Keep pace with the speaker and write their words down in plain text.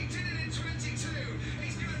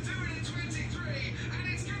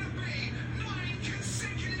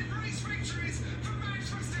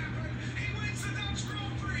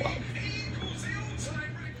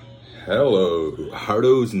Hello,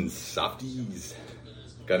 hardos and softies.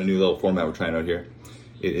 Got a new little format we're trying out here.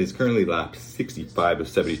 It is currently lap 65 of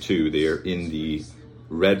 72. They are in the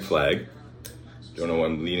red flag. Don't know why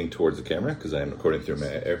I'm leaning towards the camera because I am recording through my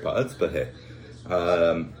AirPods, but hey.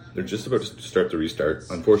 They're just about to start the restart.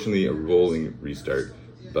 Unfortunately, a rolling restart,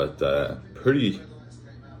 but pretty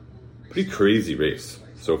crazy race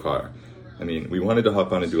so far. I mean, we wanted to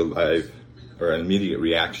hop on and do a live or an immediate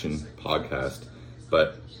reaction podcast,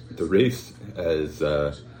 but the race has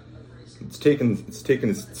it's taken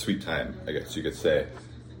its sweet time, I guess you could say.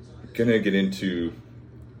 Gonna get into,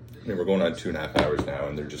 I mean, we're going on 2.5 hours now,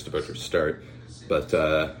 and they're just about to start. But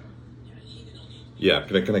yeah,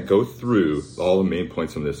 gonna go through all the main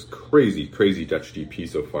points from this crazy Dutch GP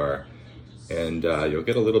so far, and you'll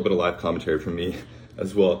get a little bit of live commentary from me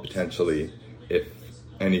as well, potentially, if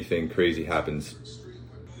anything crazy happens.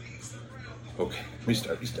 Okay,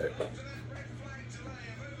 restart.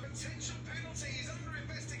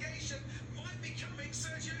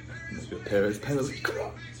 Paris penalty. Come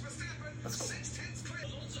on. Let's go.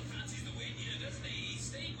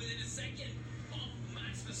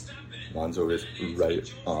 Alonso is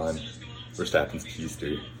right on Verstappen's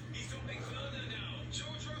keister.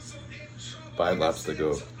 5 laps to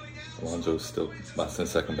go. Alonso's still less than a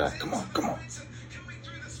second back. Come on.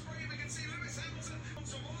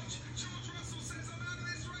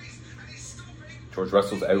 George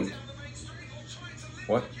Russell's out.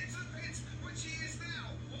 What?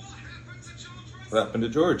 What happened to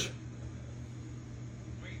George?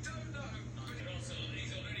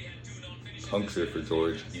 Puncture for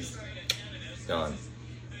George. He's done.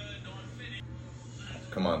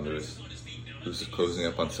 Come on, Lewis. Lewis is closing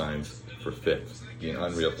up on signs for 5th. Be an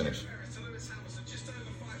unreal finish.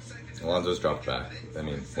 Alonso's dropped back. I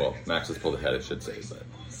mean, well, Max has pulled ahead, I should say, but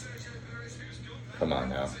come on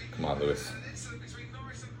now. Come on, Lewis.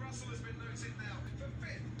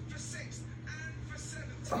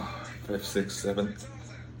 5th, 6th, 7th.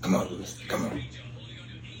 Come on, Lewis. Come on.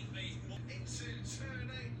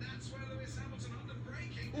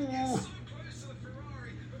 Ooh.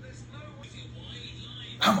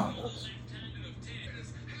 Come on, Lewis.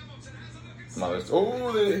 Come on, Lewis.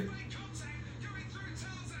 Oh, they...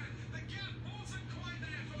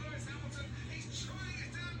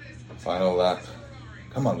 Final lap.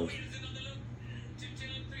 Come on, Lewis.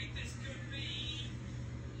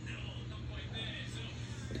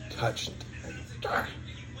 Touched.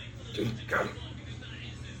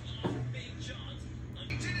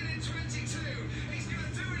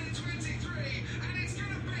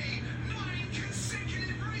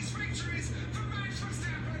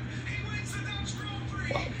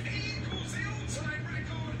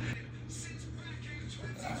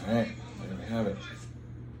 Alright, there we have it.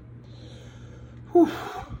 Whew.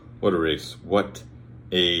 What a race. What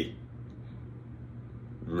a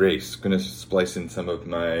race. Gonna splice in some of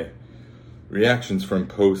my reactions from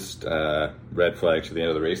post red flag to the end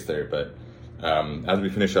of the race there, but as we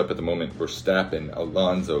finish up at the moment, Verstappen,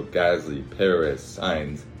 Alonso, Gasly, Perez,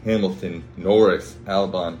 Sainz, Hamilton, Norris,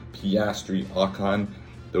 Albon, Piastri, Ocon.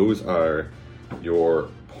 Those are your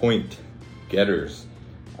point getters.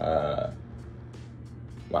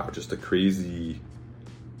 Wow, just a crazy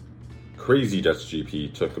Dutch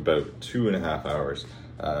GP. Took about 2.5 hours.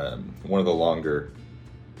 One of the longer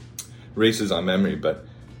races on memory, but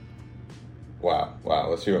wow.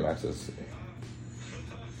 Let's hear what Max has to say.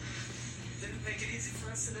 Didn't make it easy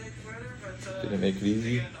for us today, but didn't make it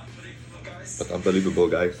easy, but unbelievable,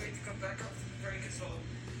 guys.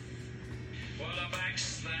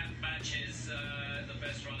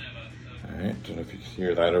 Alright, don't know if you can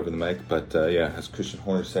hear that over the mic, but yeah, as Christian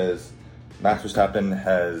Horner says, Max Verstappen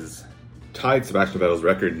has tied Sebastian Vettel's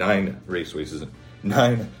record 9 race wins in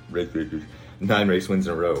a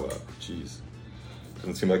row. Jeez,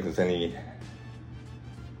 doesn't seem like there's any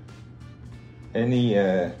end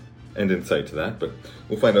in sight to that, but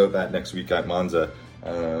we'll find out that next week at Monza.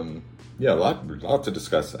 Yeah, a lot to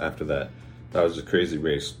discuss after that. That was a crazy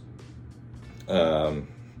race. I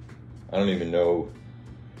don't even know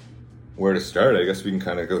where to start. I guess we can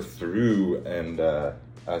kind of go through, and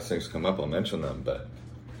as things come up, I'll mention them. But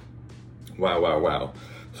wow.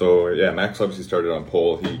 So yeah, Max obviously started on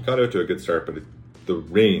pole. He got out to a good start, but the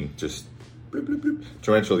rain just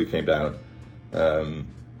torrentially came down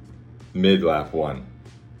mid lap 1.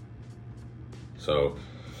 So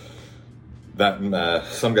that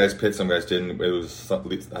some guys pit, some guys didn't. It was, I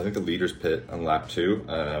think, the leaders pit on lap 2.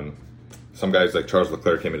 Some guys like Charles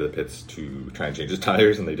Leclerc came into the pits to try and change his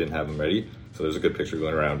tires, and they didn't have them ready. So there's a good picture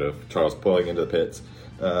going around of Charles pulling into the pits,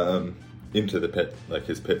 into the pit, like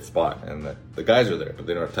his pit spot, and the guys are there, but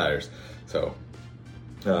they don't have tires. So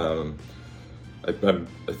I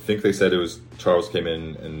think they said it was Charles came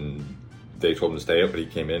in and they told him to stay out, but he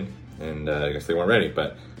came in, and I guess they weren't ready.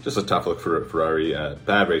 But just a tough look for Ferrari.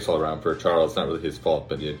 Bad race all around for Charles. Not really his fault,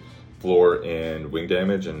 but he had floor and wing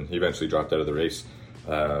damage, and he eventually dropped out of the race.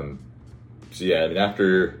 So yeah, I mean,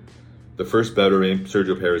 after the first bout of rain,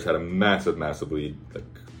 Sergio Perez had a massive lead. Like,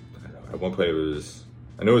 I don't know, at one point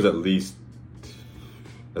I know it was at least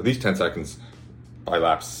 10 seconds by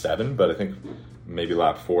lap 7, but I think maybe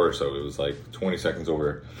lap 4, so it was like 20 seconds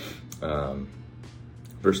over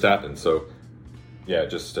Verstappen. So yeah,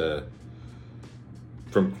 just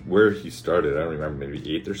from where he started, I don't remember, maybe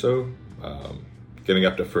 8th or so, getting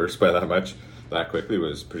up to first by that much that quickly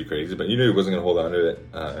was pretty crazy. But you knew he wasn't going to hold on to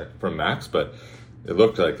it from Max, but it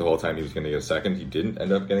looked like the whole time he was going to get a second. He didn't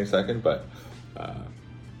end up getting second, but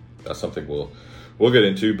that's something we'll get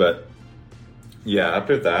into. But yeah,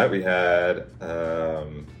 after that we had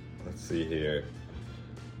let's see here.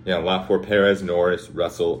 Yeah, lap 4, Perez, Norris,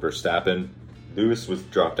 Russell, Verstappen. Lewis was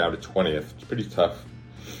dropped down to 20th. It's pretty tough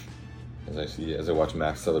as I watch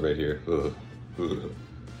Max celebrate here. Ugh.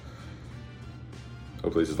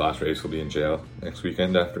 Hopefully his last race will be in jail next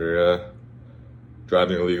weekend after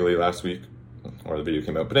driving illegally last week, or the video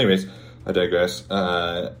came out. But anyways, I digress.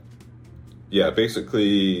 Yeah,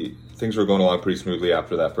 basically things were going along pretty smoothly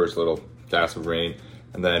after that first little gas of rain,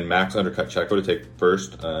 and then Max undercut Checo to take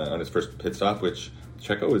first on his first pit stop, which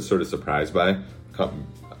Checo was sort of surprised by.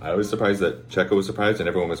 I was surprised that Checo was surprised, and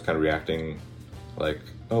everyone was kind of reacting like,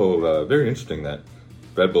 oh, very interesting that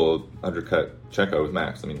Red Bull undercut Checo with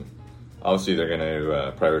Max. I mean, obviously they're going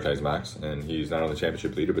to prioritize Max, and he's not only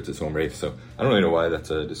championship leader, but it's his home race. So I don't really know why that's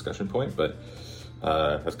a discussion point, but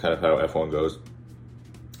that's kind of how F1 goes.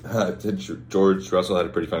 George Russell had a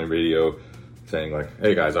pretty funny video saying like,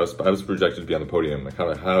 hey guys, I was projected to be on the podium. Like,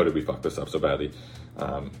 how did we fuck this up so badly?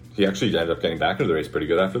 He actually ended up getting back into the race pretty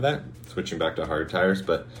good after that, switching back to hard tires,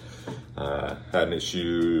 but had an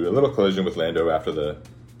issue, a little collision with Lando after the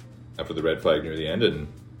red flag near the end, and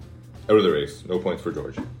out of the race. No points for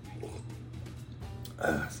George.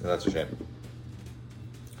 So that's a shame.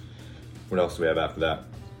 What else do we have after that?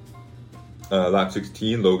 Lap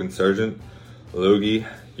 16, Logan Sargent. Logie,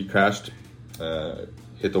 he crashed,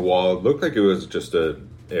 hit the wall. Looked like it was just an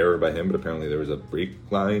error by him, but apparently there was a brake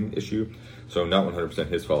line issue, so not 100%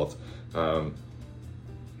 his fault.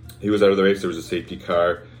 He was out of the race. There was a safety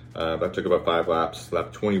car. That took about 5 laps.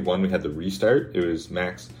 Lap 21, we had the restart. It was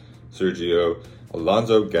Max, Sergio,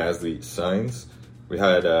 Alonso, Gasly, Sainz. We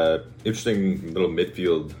had an interesting little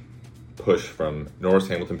midfield push from Norris,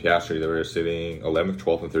 Hamilton, Piastri. They were sitting 11th,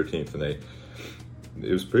 12th, and 13th, and it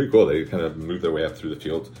was pretty cool. They kind of moved their way up through the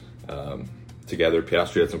field together.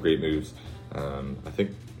 Piastri had some great moves. I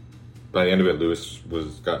think by the end of it,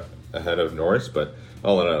 Lewis got ahead of Norris, but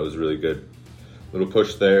all in all, it was really good. Little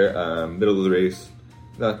push there. Middle of the race,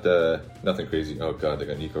 nothing crazy. Oh god, they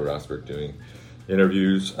got Nico Rosberg doing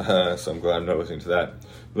interviews, so I'm glad I'm not listening to that.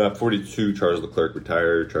 Lap 42, Charles Leclerc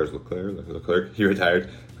retired. Leclerc, he retired.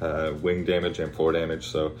 Wing damage and floor damage,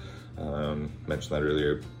 so mentioned that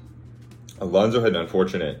earlier. Alonso had an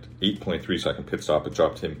unfortunate 8.3 second pit stop. It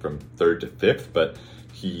dropped him from 3rd to 5th, but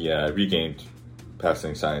he regained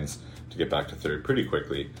passing signs to get back to 3rd pretty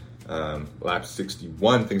quickly. Lap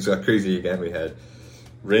 61, things got crazy again. We had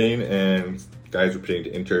rain and guys were pitting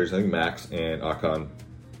to inters. I think Max and Ocon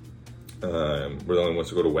were the only ones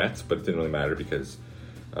to go to wets, but it didn't really matter because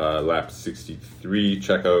lap 63,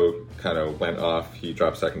 Checo kind of went off. He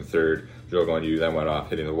dropped 2nd, 3rd. Joe Guanyu then went off,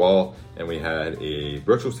 hitting the wall, and we had a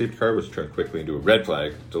virtual safety car which turned quickly into a red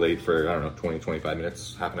flag, delayed for, 20, 25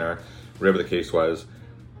 minutes, half an hour, whatever the case was.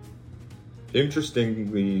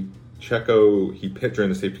 Interestingly, Checo, he pit during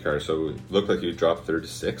the safety car, so it looked like he would drop 3rd to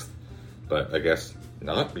 6th, but I guess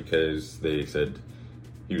not, because they said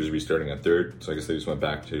he was restarting on 3rd, so I guess they just went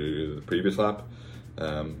back to the previous lap.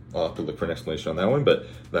 I'll have to look for an explanation on that one, but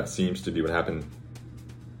that seems to be what happened.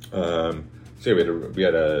 So yeah, we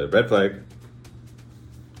had a red flag.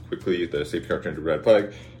 Quickly, the safety car turned to red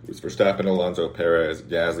flag. It was Verstappen, Alonso, Perez,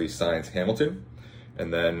 Gasly, Sainz, Hamilton.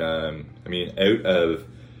 And then, out of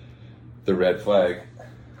the red flag,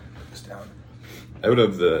 out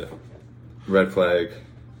of the red flag,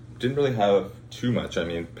 didn't really have too much. I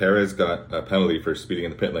mean, Perez got a penalty for speeding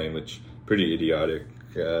in the pit lane, which pretty idiotic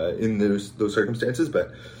in those circumstances,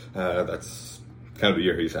 but that's kind of the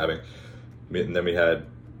year he's having. And then we had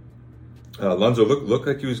Alonso looked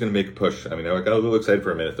like he was going to make a push. I mean, I got a little excited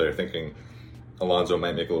for a minute there, thinking Alonso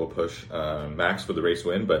might make a little push. Max for the race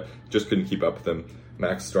win, but just couldn't keep up with him.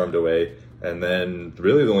 Max stormed away, and then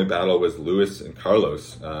really the only battle was Lewis and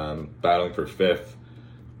Carlos battling for 5th.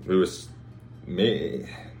 Lewis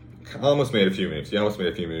almost made a few moves.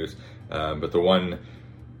 But the one,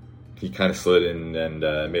 he kind of slid in and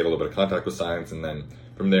made a little bit of contact with Sainz, and then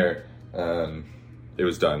from there, it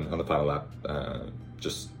was done on the final lap.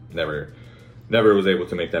 Just never was able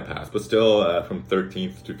to make that pass. But still, from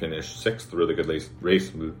 13th to finish 6th, really good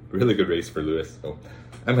race for Lewis. So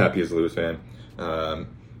I'm happy as a Lewis fan.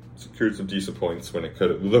 Secured some decent points when it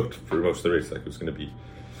could have looked for most of the race like it was going to be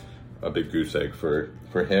a big goose egg for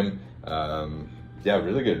him.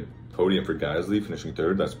 Really good podium for Gasly, finishing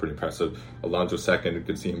 3rd. That's pretty impressive. Alonso 2nd.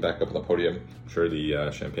 Good to see him back up on the podium. I'm sure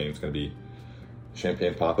the champagne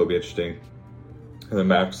pop will be interesting. And then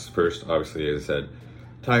Max 1st, obviously, as I said,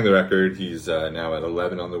 tying the record. He's now at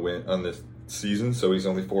 11 on this season, so he's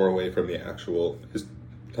only 4 away from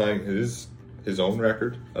tying his own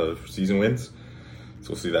record of season wins. So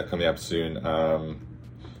we'll see that coming up soon. Other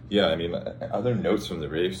notes from the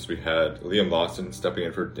race, we had Liam Lawson stepping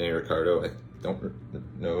in for Daniel Ricciardo. I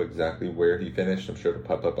don't know exactly where he finished. I'm sure it'll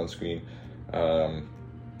pop up on screen.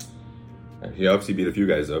 He obviously beat a few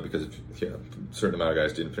guys though, because a certain amount of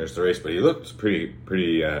guys didn't finish the race, but he looked pretty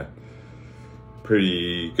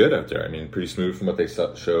good out there. I mean, pretty smooth from what they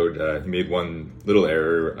showed. He made one little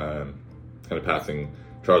error, kind of passing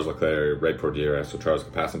Charles Leclerc right before DRS, so Charles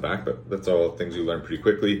could pass him back, but that's all things you learn pretty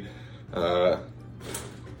quickly.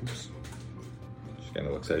 Just kind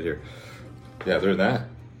of looks at it here. Yeah, other than that,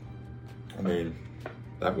 I mean,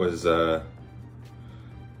 that was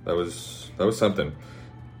something.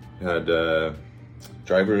 We had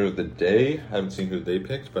driver of the day. I haven't seen who they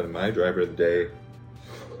picked, but my driver of the day,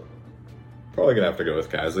 probably gonna have to go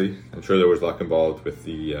with Gasly. I'm sure there was luck involved with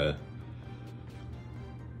the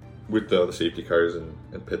safety cars and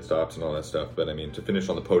pit stops and all that stuff. But I mean, to finish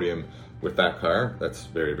on the podium with that car, that's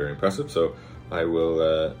very, very impressive. So I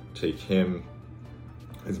will take him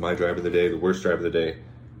as my driver of the day. The worst driver of the day,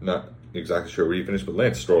 not exactly sure where he finished, but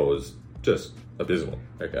Lance Stroll was just abysmal.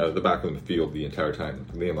 Like out of the back of the field the entire time.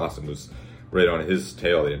 Liam Lawson was right on his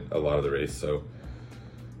tail in a lot of the race. So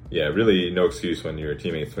yeah, really no excuse when your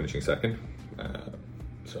teammate's finishing 2nd.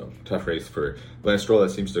 So tough race for Lance Stroll.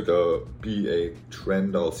 That seems to be a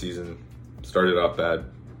trend all season. Started off bad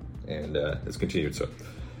and has continued. So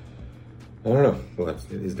I don't know.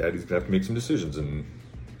 His daddy's gonna have to make some decisions and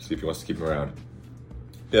see if he wants to keep him around.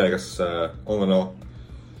 Yeah, I guess all in all,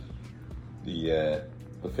 the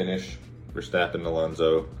finish: Verstappen,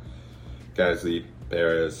 Alonso, Gasly,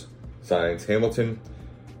 Perez, Sainz, Hamilton.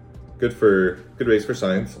 Good race for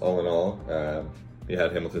Sainz. All in all, he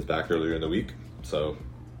had Hamilton's back earlier in the week, so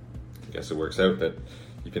I guess it works out that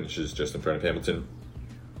he finishes just in front of Hamilton.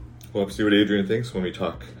 We'll have to see what Adrian thinks when we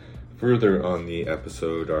talk further on the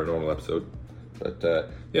episode, our normal episode. But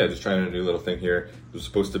just trying a new little thing here. It was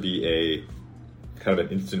supposed to be a kind of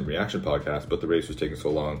an instant reaction podcast, but the race was taking so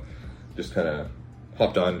long, just kind of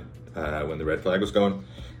hopped on when the red flag was going.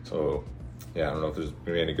 So yeah, I don't know if there's going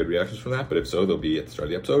to be any good reactions from that, but if so, they'll be at the start of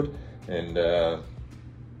the episode. And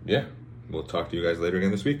we'll talk to you guys later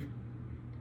again this week.